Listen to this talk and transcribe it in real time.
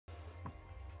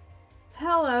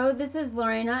Hello, this is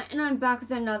Lorena, and I'm back with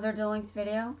another Dueling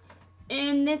video.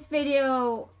 In this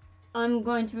video, I'm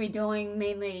going to be doing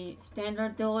mainly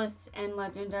standard duelists and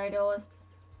legendary duelists.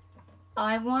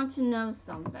 I want to know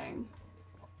something.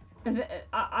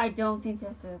 I don't think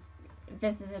this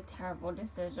is a terrible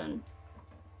decision.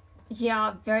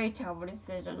 Yeah, very terrible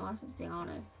decision, let's just be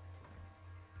honest.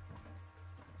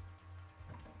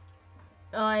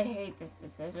 I hate this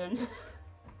decision.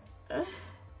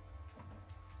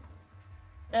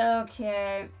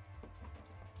 Okay.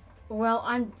 Well,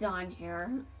 I'm done here.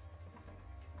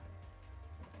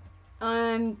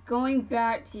 I'm going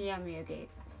back to Yamiyuki.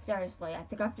 Seriously, I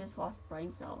think I've just lost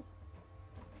brain cells.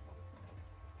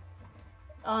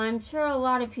 I'm sure a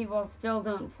lot of people still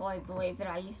don't fully believe that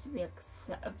I used to be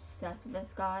obsessed with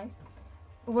this guy.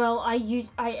 Well,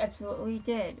 I absolutely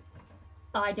did.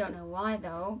 I don't know why,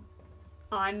 though.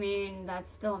 I mean, that's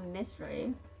still a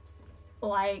mystery.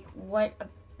 Like, what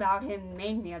about him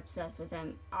made me obsessed with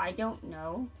him? I don't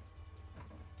know.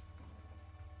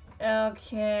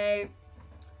 Okay.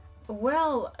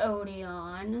 Well,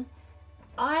 Odeon,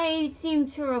 I seem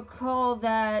to recall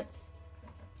that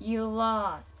you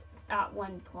lost at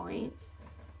one point.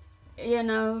 You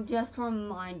know, just to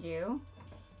remind you.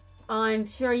 I'm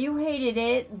sure you hated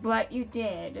it, but you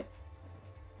did.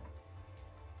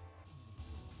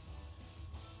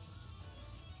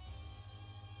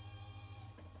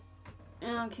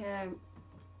 Okay.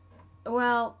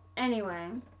 Well, anyway.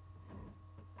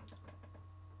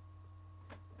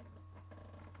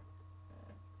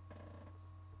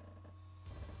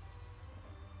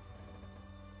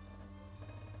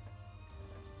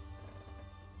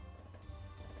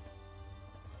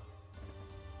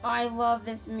 I love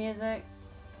this music.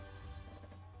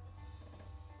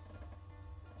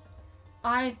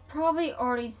 I've probably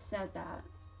already said that.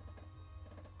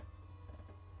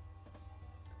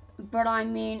 But I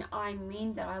mean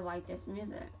that I like this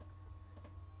music.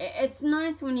 It's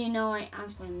nice when you know I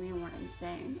actually mean what I'm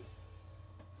saying.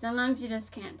 Sometimes you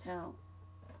just can't tell.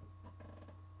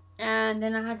 And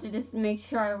then I had to just make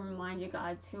sure I remind you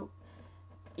guys who...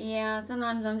 Yeah,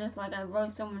 sometimes I'm just like, I wrote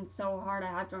someone so hard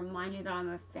I have to remind you that I'm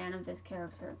a fan of this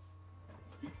character.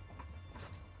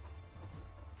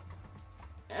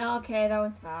 Okay, that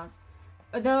was fast.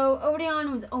 Though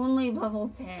Odeon was only level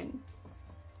 10.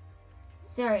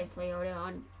 Seriously,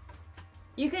 Odeon.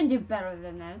 You can do better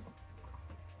than this.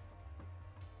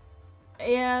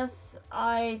 Yes,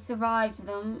 I survived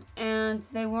them, and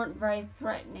they weren't very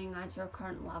threatening at your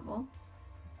current level.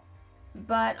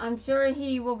 But I'm sure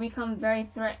he will become very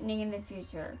threatening in the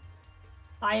future.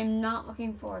 I am not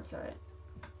looking forward to it.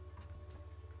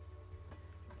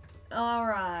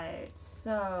 Alright,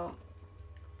 so...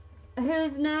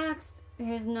 Who's next?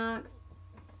 Who's next?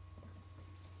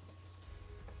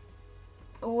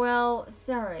 Well,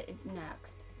 Sarah is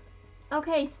next.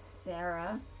 Okay,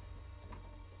 Sarah.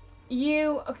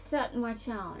 You accept my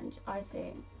challenge, I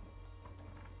see.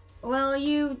 Well,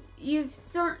 you've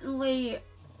certainly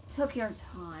took your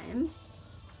time.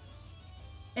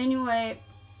 Anyway,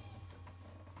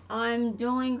 I'm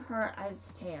dueling her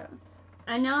as Teo.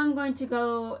 And now I'm going to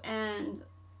go and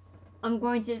I'm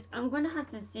going to have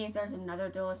to see if there's another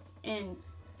duelist in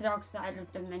the Dark Side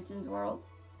of Dimensions world.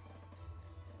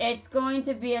 It's going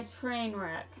to be a train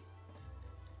wreck.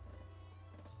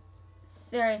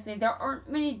 Seriously, there aren't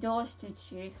many duelists to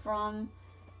choose from.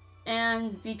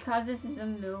 And because this is a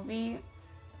movie,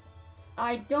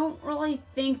 I don't really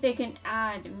think they can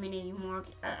add many more.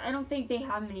 I don't think they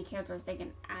have many characters they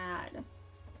can add.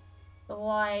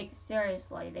 Like,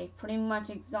 seriously, they've pretty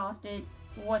much exhausted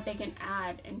what they can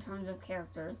add in terms of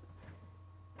characters.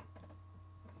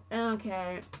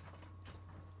 Okay.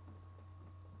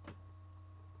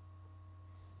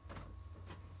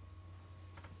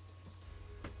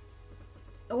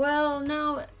 Well,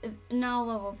 now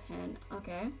level 10.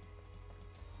 Okay.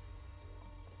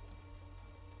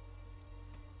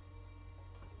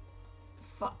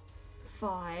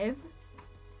 Five.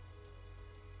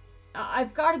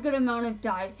 I've got a good amount of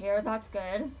dice here. That's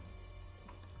good.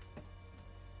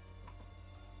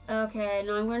 Okay,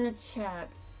 now I'm going to check.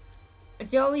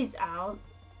 Joey's out.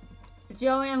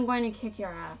 Joey, I'm going to kick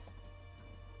your ass.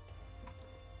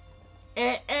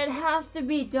 It has to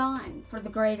be done for the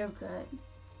greater good.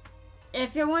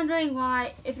 If you're wondering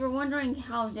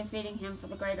how defeating him for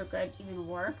the greater good even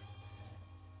works,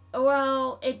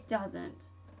 well, it doesn't.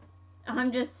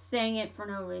 I'm just saying it for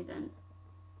no reason.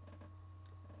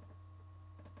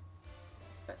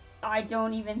 I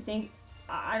don't even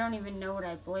know what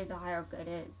I believe the higher good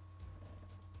is.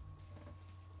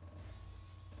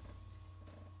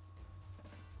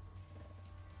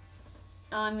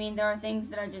 I mean, there are things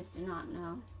that I just do not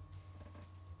know.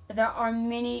 There are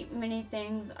many, many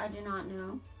things I do not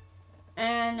know.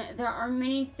 And there are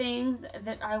many things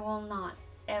that I will not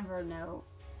ever know.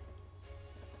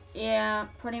 Yeah,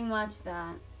 pretty much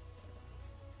that.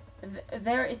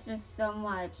 There is just so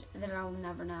much that I will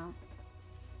never know.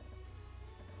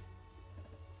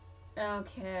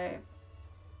 Okay.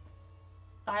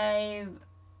 I've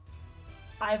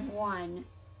won.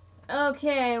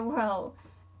 Okay, well,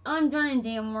 I'm done in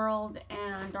DM World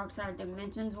and Dark Side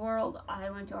Dimensions World. I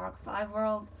went to Arc 5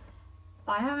 World.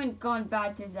 I haven't gone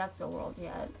back to Zexal World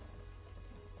yet.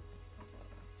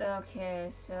 Okay,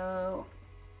 so...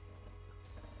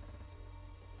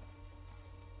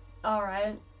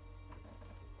 Alright.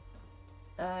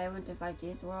 I went to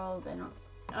 5D's World and...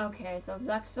 Okay, so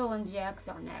Zexal and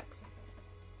GX are next.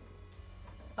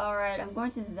 Alright, I'm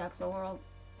going to Zexal World.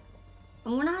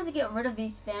 I'm gonna have to get rid of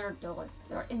these standard duelists.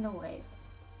 They're in the way.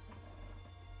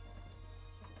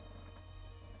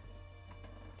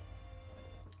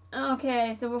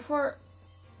 Okay, so before...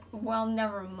 Well,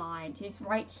 never mind. He's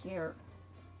right here.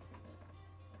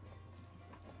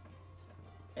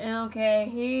 Okay,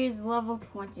 he's level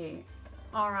 20.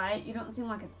 Alright, you don't seem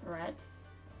like a threat.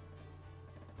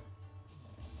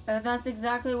 That's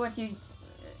exactly what you...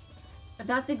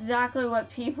 That's exactly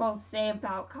what people say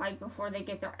about Kite before they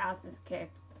get their asses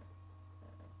kicked.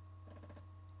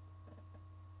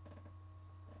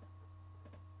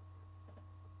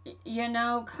 You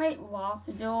know, Kite lost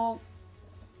a duel.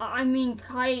 I mean,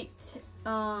 Kite,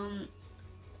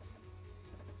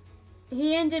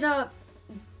 he ended up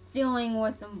dealing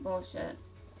with some bullshit.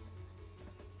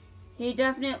 He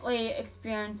definitely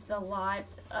experienced a lot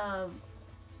of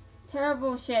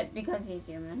terrible shit because he's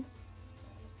human.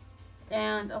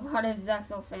 And a lot of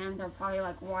Zexal fans are probably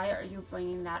like, why are you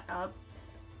bringing that up?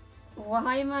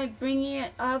 Why am I bringing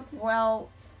it up? Well,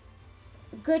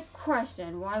 good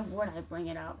question. Why would I bring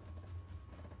it up?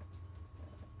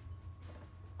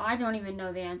 I don't even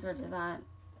know the answer to that.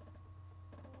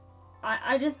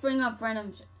 I just bring up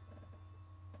random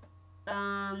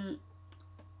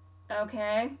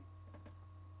okay.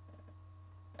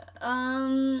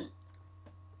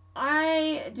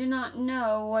 I do not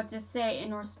know what to say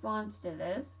in response to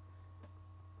this,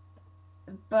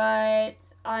 but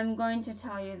I'm going to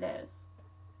tell you this.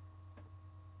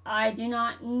 I do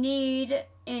not need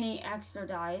any extra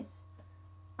dice.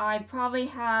 I probably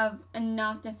have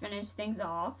enough to finish things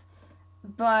off,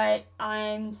 but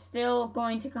I'm still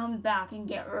going to come back and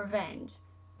get revenge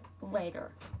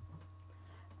later.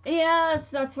 Yes,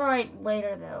 that's right,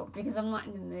 later though, because I'm not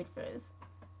in the mood for this.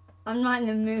 I'm not in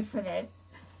the mood for this.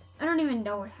 I don't even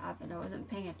know what happened. I wasn't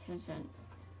paying attention.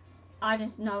 I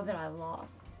just know that I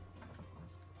lost.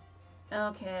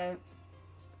 Okay.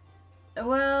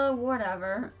 Well,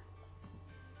 whatever.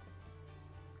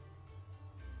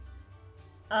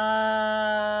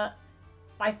 I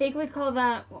think we call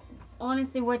that...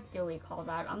 Honestly, what do we call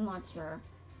that? I'm not sure.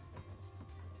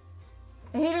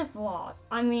 He just lost.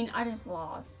 I mean, I just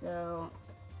lost, so...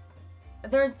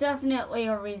 There's definitely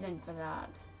a reason for that.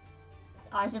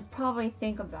 I should probably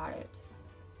think about it.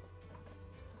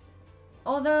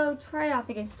 Although, Trey, I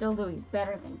think, is still doing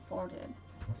better than 4 did.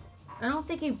 I don't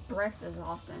think he bricks as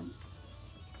often.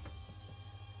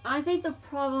 I think the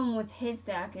problem with his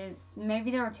deck is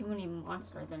maybe there are too many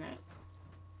monsters in it.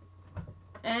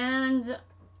 And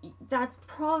that's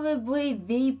probably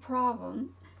the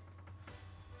problem.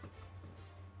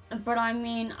 But I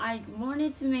mean, I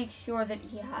wanted to make sure that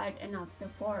he had enough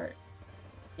support.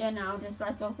 You know, to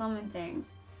special summon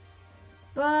things.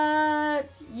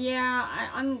 But yeah,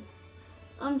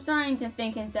 I'm starting to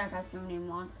think his deck has too many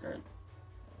monsters.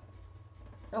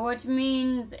 Which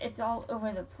means it's all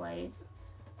over the place.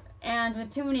 And with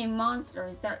too many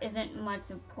monsters, there isn't much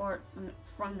support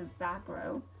from the back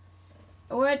row.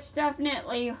 Which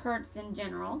definitely hurts in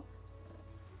general.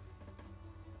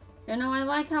 You know, I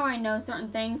like how I know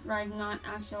certain things, but I'm not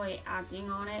actually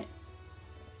acting on it.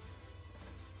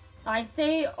 I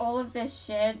say all of this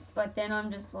shit, but then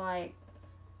I'm just like...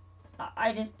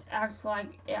 I just act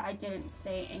like I didn't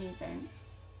say anything.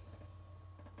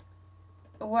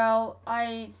 Well,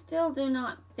 I still do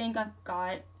not think I've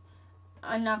got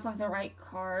enough of the right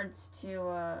cards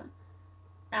to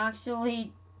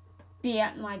actually be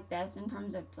at my best in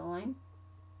terms of dueling.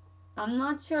 I'm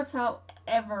not sure if I'll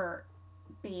ever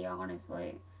be,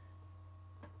 honestly.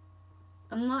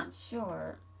 I'm not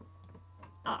sure.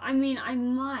 I mean, I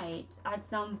might, at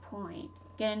some point,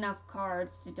 get enough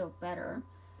cards to do better.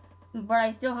 But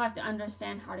I still have to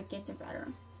understand how to get to better.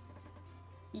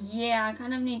 Yeah, I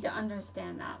kind of need to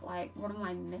understand that. Like, what am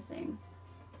I missing?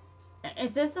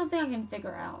 Is this something I can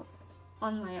figure out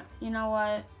on my own? You know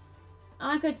what?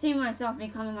 I could see myself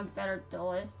becoming a better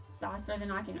duelist faster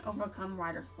than I can overcome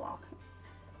writer's block.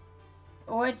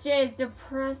 Which is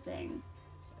depressing.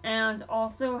 And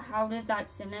also, how did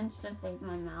that sentence just leave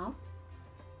my mouth?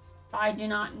 I do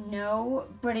not know,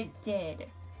 but it did.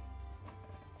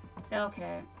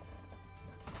 Okay.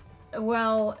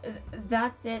 Well,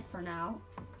 that's it for now.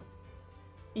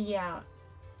 Yeah.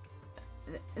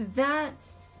 There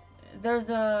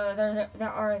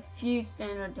are a few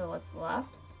standard duelists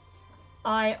left.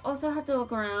 I also have to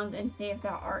look around and see if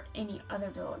there are any other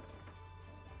duelists.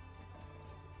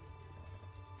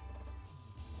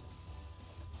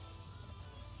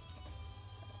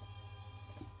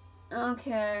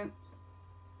 Okay.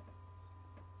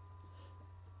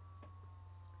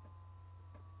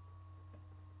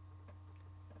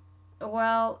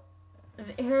 Well,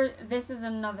 this is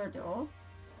another duel.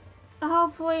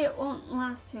 Hopefully it won't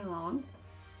last too long.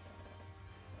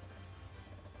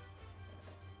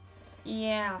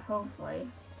 Yeah, hopefully.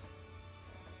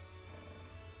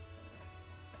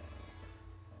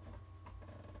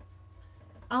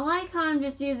 I like how I'm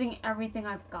just using everything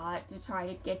I've got to try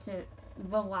to get to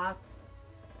the last...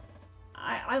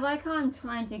 I like how I'm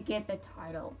trying to get the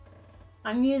title.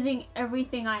 I'm using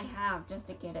everything I have just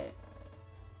to get it.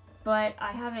 But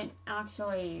I haven't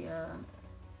actually...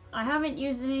 I haven't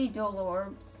used any dual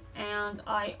orbs, and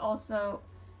I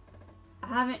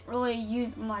haven't really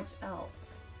used much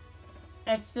else.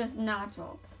 It's just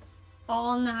natural.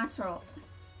 All natural.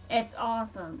 It's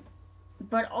awesome.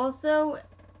 But also,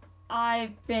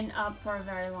 I've been up for a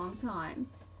very long time.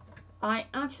 I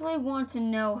actually want to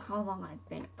know how long I've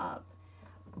been up.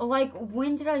 Like,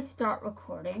 when did I start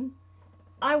recording?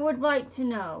 I would like to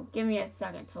know. Give me a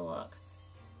second to look.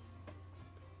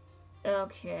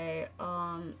 Okay,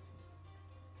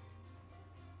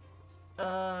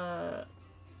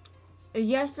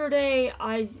 yesterday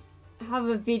I have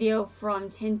a video from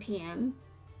 10 p.m.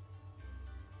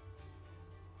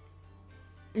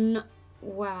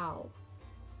 Wow.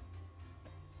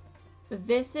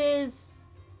 This is...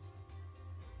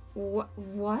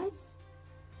 What?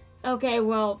 Okay,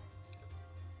 well,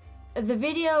 the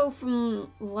video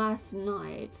from last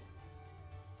night...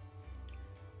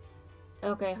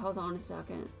 Okay, hold on a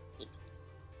second.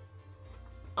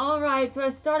 Alright, so I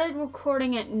started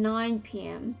recording at 9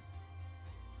 p.m.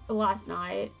 last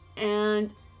night,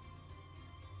 and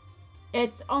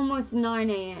it's almost 9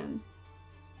 a.m.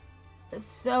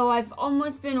 So I've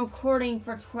almost been recording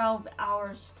for 12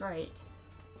 hours straight.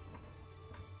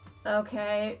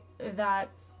 Okay,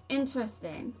 that's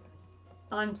interesting.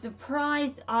 I'm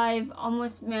surprised I've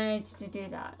almost managed to do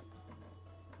that.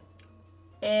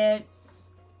 It's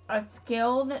a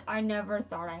skill that I never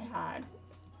thought I had.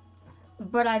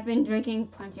 But I've been drinking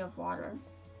plenty of water.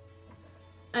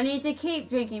 I need to keep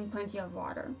drinking plenty of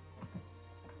water.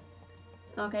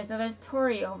 Okay, so there's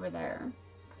Tori over there.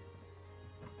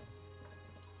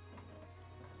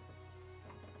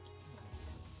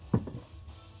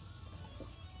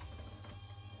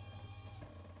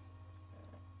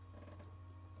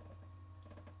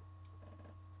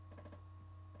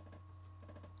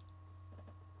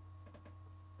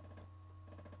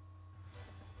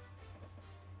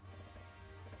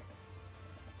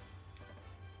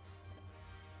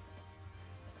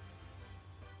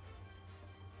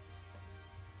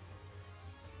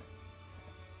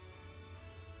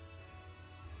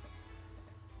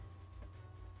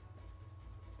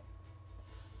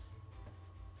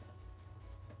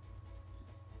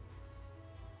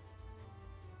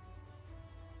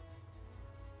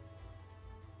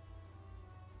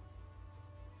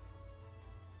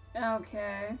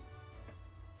 Okay.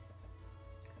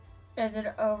 Is it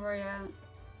over yet?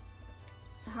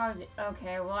 How's it?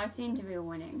 Okay, well, I seem to be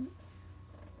winning.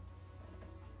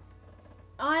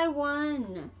 I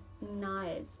won!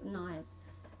 Nice, nice.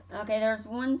 Okay, there's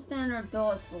one standard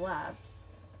duelist left.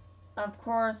 Of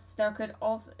course, there could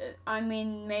also... I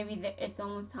mean, maybe it's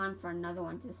almost time for another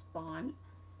one to spawn.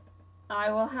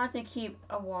 I will have to keep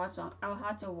a watch on... I'll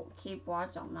have to keep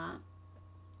watch on that.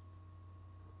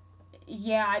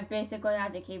 Yeah, I basically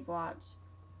had to keep watch.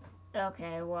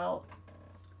 Okay, well,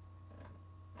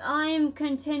 I'm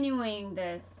continuing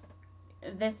this.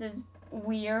 This is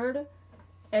weird.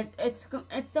 It's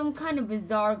some kind of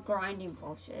bizarre grinding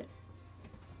bullshit.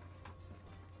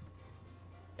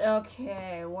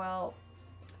 Okay, well,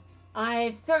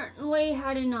 I've certainly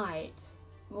had a night.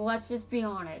 Let's just be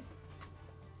honest.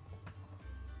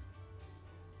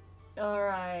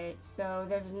 Alright, so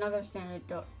there's another standard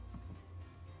door.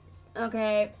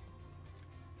 Okay.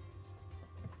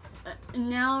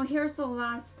 Now, here's the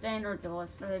last standard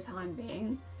duelist for the time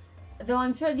being. Though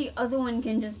I'm sure the other one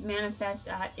can just manifest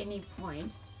at any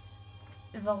point.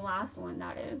 the last one,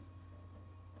 that is.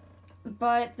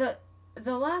 But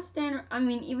the last standard, I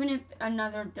mean, even if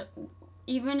another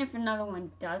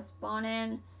one does spawn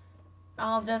in,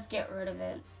 I'll just get rid of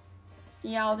it.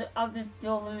 Yeah, I'll just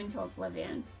duel them into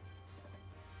oblivion.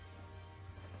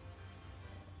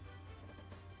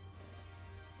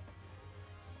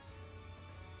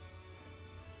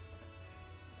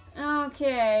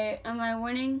 Okay, am I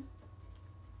winning?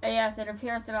 Yes, it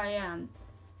appears that I am.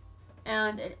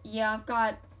 And yeah, I've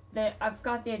got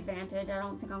the advantage. I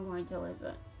don't think I'm going to lose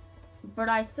it. But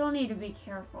I still need to be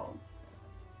careful.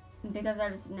 Because I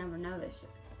just never know this shit.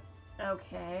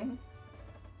 Okay.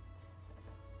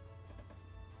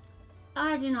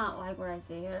 I do not like what I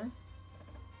see here.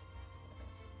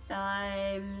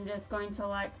 I'm just going to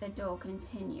let the duel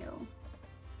continue.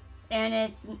 And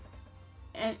it's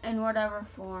in whatever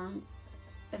form.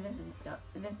 This is dumb.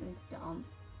 This is dumb.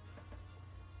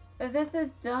 This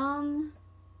is dumb.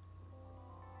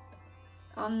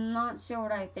 I'm not sure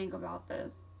what I think about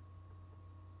this.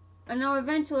 I know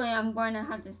eventually I'm going to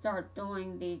have to start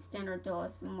doing these standard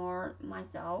duelists more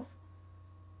myself.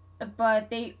 But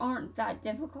they aren't that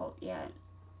difficult yet.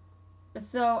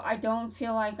 So I don't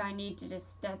feel like I need to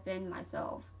just step in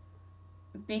myself.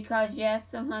 Because yes,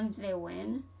 sometimes they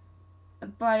win.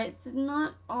 But it's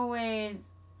not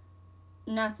always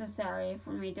necessary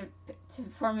for me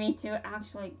to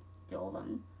actually duel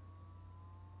them.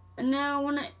 And now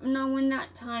when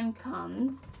that time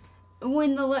comes,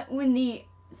 when the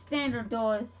standard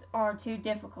duelists are too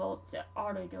difficult to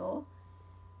auto duel,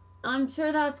 I'm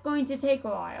sure that's going to take a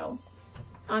while.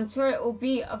 I'm sure it will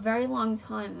be a very long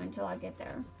time until I get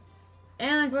there.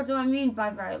 And what do I mean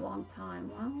by very long time?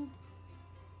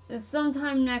 Well,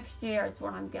 sometime next year is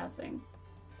what I'm guessing.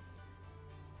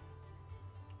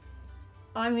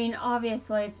 I mean,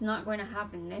 obviously it's not going to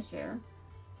happen this year.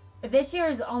 This year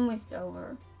is almost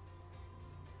over.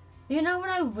 You know what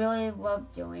I really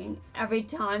love doing every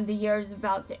time the year is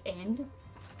about to end?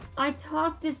 I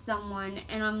talk to someone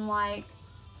and I'm like,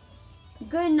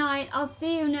 good night, I'll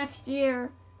see you next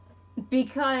year,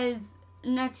 because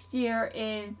next year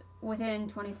is within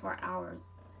 24 hours.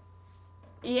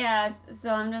 Yes,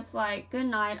 so I'm just like, good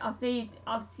night, I'll see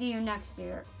you next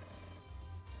year.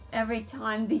 Every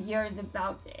time the year is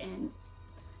about to end.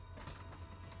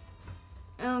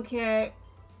 Okay.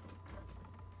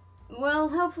 Well,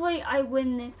 hopefully I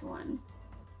win this one.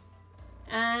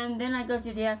 And then I go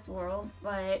to DX World,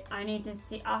 but I need to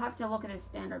see, I'll have to look at the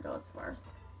standard duels first.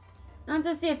 Not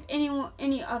to see if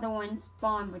any other ones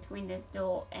spawn between this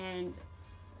duel and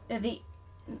the...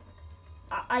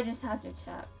 I just have to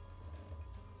check.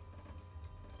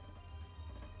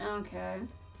 Okay.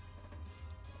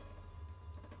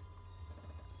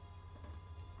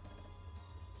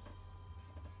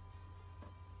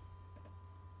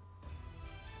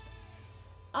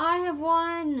 I have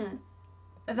won!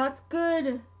 That's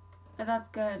good. That's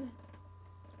good.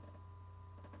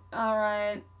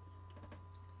 Alright.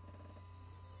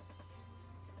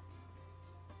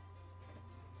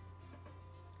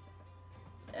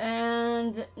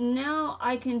 And now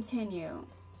I continue.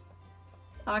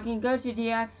 I can go to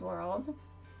DX World.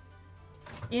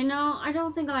 You know, I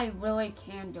don't think I really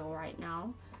can duel right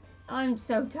now. I'm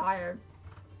so tired.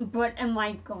 But am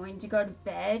I going to go to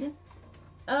bed?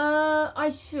 I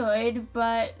should,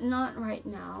 but not right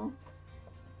now.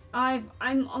 I'm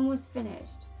almost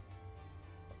finished.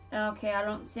 Okay, I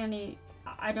don't see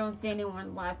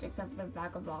anyone left except for the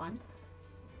vagabond.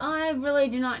 I really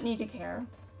do not need to care.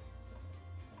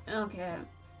 Okay.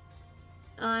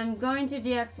 I'm going to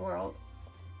DX World.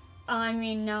 I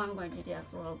mean, now I'm going to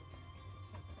DX World.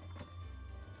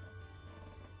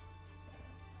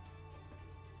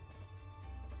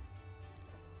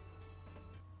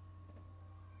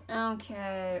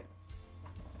 Okay.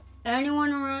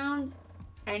 Anyone around?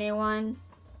 Anyone?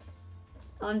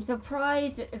 I'm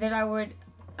surprised that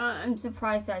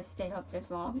I've stayed up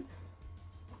this long.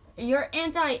 Your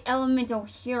anti-elemental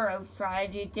hero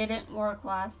strategy didn't work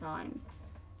last time.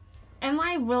 Am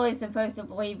I really supposed to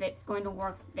believe it's going to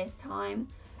work this time?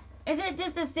 Is it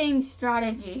just the same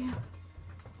strategy?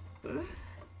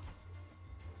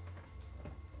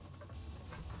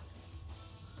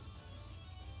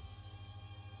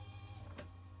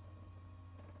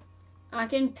 I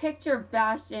can picture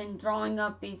Bastion drawing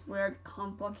up these weird,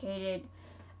 complicated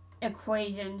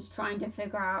equations, trying to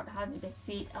figure out how to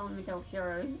defeat elemental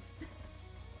heroes.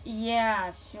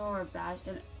 Yeah, sure,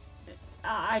 Bastion.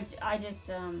 I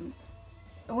just,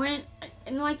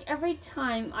 every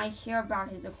time I hear about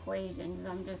his equations,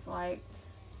 I'm just like,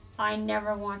 I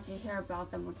never want to hear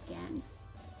about them again.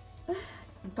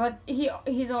 But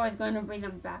he's always going to bring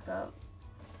them back up.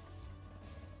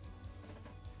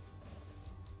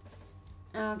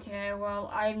 Okay, well,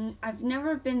 I've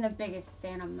never been the biggest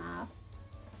fan of math.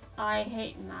 I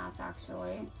hate math,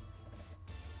 actually.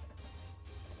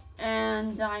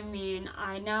 And, I mean,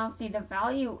 I now see the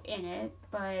value in it,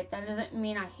 but that doesn't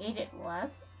mean I hate it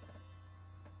less.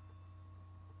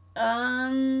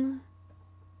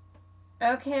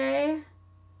 Okay.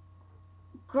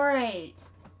 Great.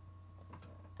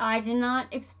 I did not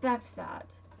expect that.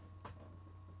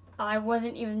 I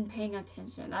wasn't even paying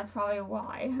attention. That's probably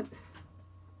why.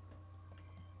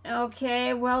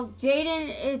 Okay, well,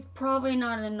 Jaden is probably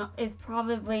not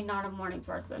a morning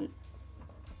person.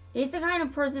 He's the kind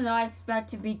of person that I expect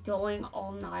to be dueling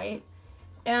all night,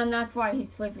 and that's why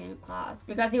he's sleeping in class,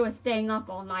 because he was staying up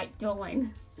all night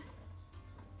dueling.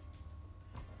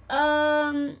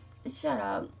 Shut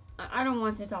up. I don't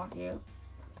want to talk to you.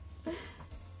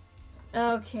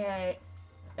 Okay.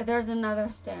 There's another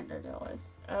standard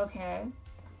duelist. Okay.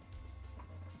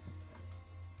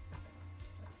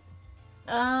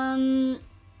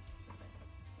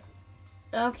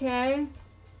 Okay.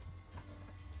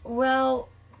 Well,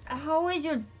 how is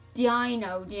your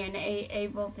dino DNA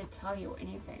able to tell you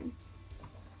anything?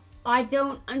 I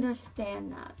don't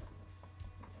understand that.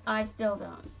 I still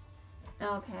don't.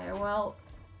 Okay, well,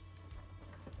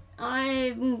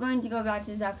 I'm going to go back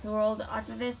to Zach's world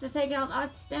after this to take out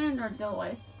that standard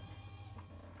duelist.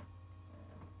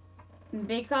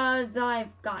 Because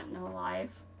I've got no life.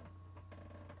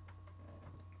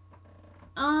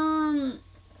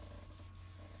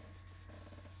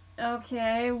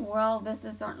 Okay, well, this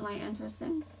is certainly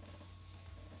interesting.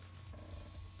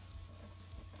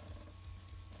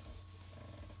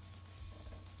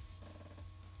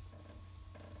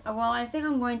 Well, I think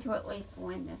I'm going to at least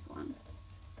win this one.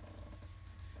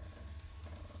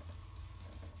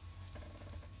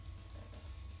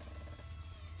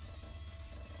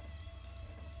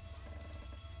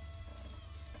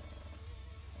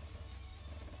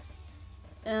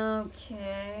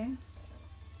 Okay.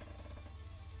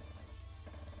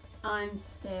 I'm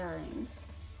staring.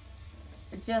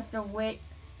 Just a wait.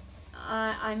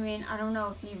 I mean, I don't know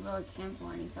if he really can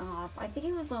pull anything off. I think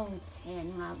he was level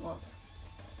 10 when I looked.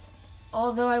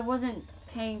 Although I wasn't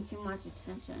paying too much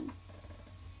attention.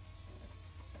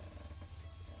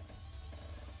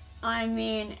 I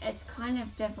mean, it's kind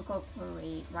of difficult to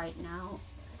read right now.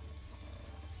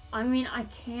 I mean, I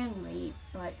can read,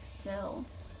 but still.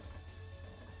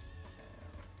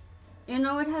 You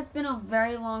know, it has been a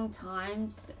very long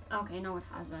time. Okay, no, it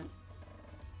hasn't.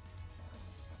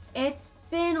 It's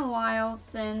been a while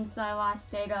since I last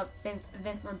stayed up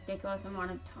this ridiculous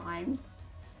amount of times.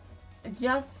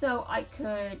 Just so I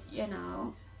could, you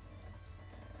know.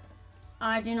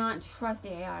 I do not trust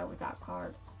the AI with that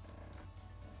card.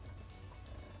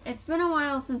 It's been a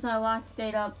while since I last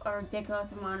stayed up a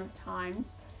ridiculous amount of time.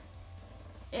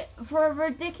 For a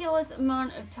ridiculous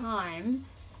amount of time,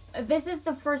 this is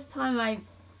the first time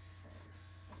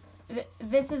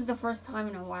this is the first time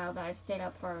in a while that I've stayed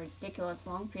up for a ridiculous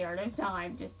long period of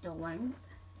time just dueling.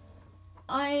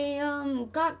 I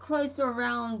got close to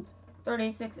around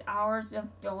 36 hours of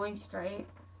dueling straight.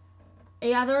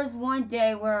 Yeah, there was one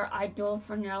day where I dueled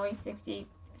for nearly 60.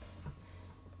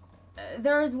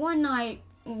 There was one night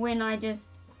when I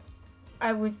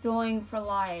was dueling for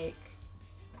like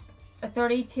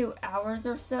 32 hours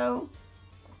or so.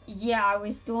 Yeah, I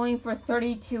was dueling for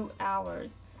 32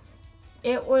 hours.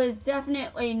 It was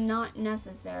definitely not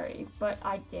necessary, but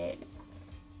I did.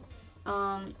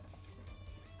 I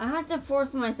had to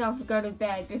force myself to go to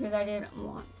bed because I didn't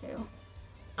want to.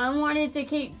 I wanted to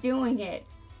keep doing it.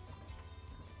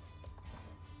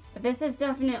 This is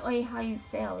definitely how you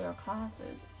fail your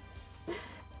classes.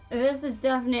 This is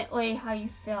definitely how you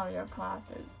fail your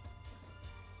classes.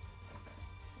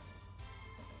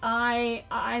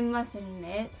 I must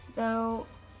admit, though,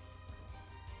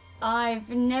 I've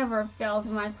never failed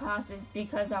my classes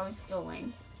because I was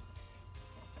dueling.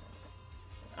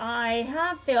 I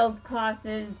have failed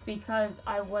classes because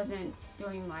I wasn't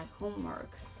doing my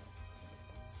homework.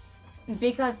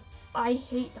 Because I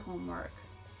hate homework.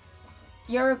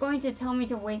 You're going to tell me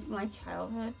to waste my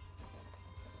childhood?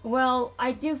 Well,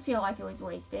 I do feel like it was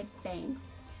wasted,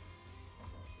 thanks.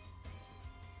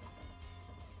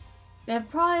 It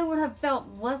probably would have felt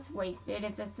less wasted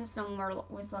if the system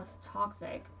was less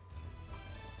toxic.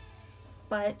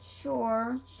 But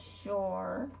sure.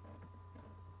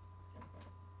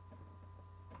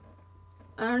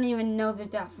 I don't even know the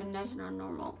definition of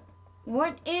normal.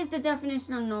 What is the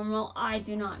definition of normal? I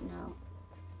do not know.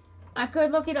 I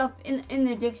could look it up in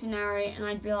the dictionary and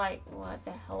I'd be like, what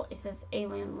the hell is this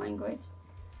alien language?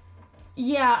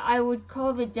 Yeah, I would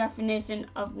call the definition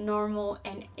of normal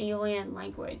an alien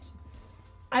language.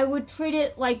 I would treat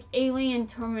it like alien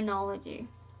terminology.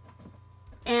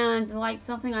 And like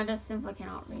something I just simply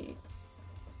cannot read.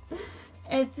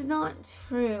 It's not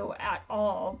true at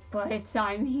all, but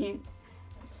I mean,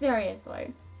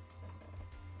 seriously.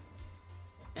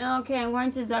 Okay, I'm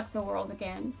going to Zexa World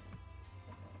again.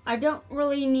 I don't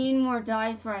really need more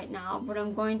dice right now, but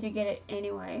I'm going to get it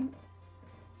anyway.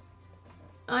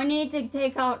 I need to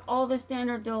take out all the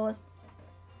standard duelists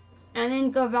and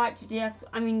then go back to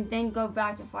then go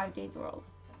back to 5D's World.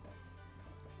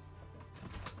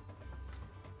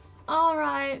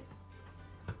 Alright.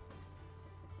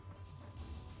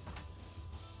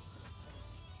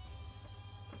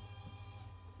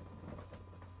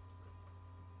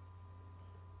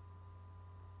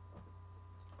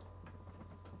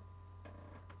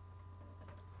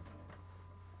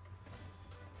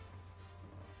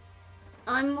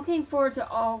 I'm looking forward to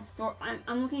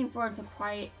I'm looking forward to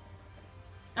quite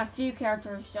a few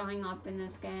characters showing up in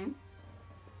this game.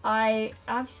 I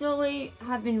actually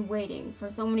have been waiting for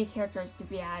so many characters to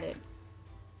be added.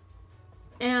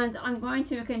 And I'm going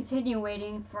to continue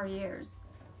waiting for years.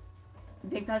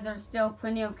 Because there's still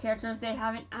plenty of characters they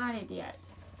haven't added yet.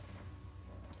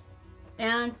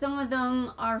 And some of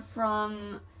them are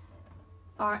from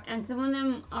DM,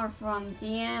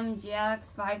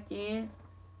 GX, 5Ds.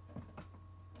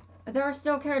 There are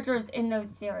still characters in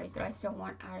those series that I still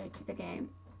want added to the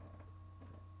game.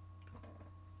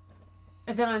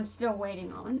 That I'm still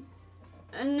waiting on.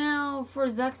 And now for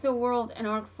Zexa World and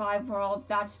Arc 5 World,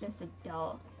 that's just a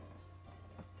duh.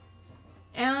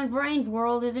 And Brains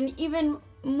World is an even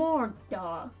more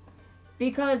duh.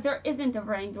 Because there isn't a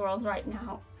Brains World right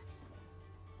now.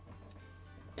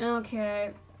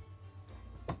 Okay.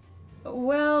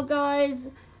 Well, guys,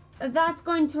 that's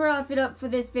going to wrap it up for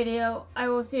this video. I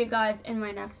will see you guys in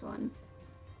my next one.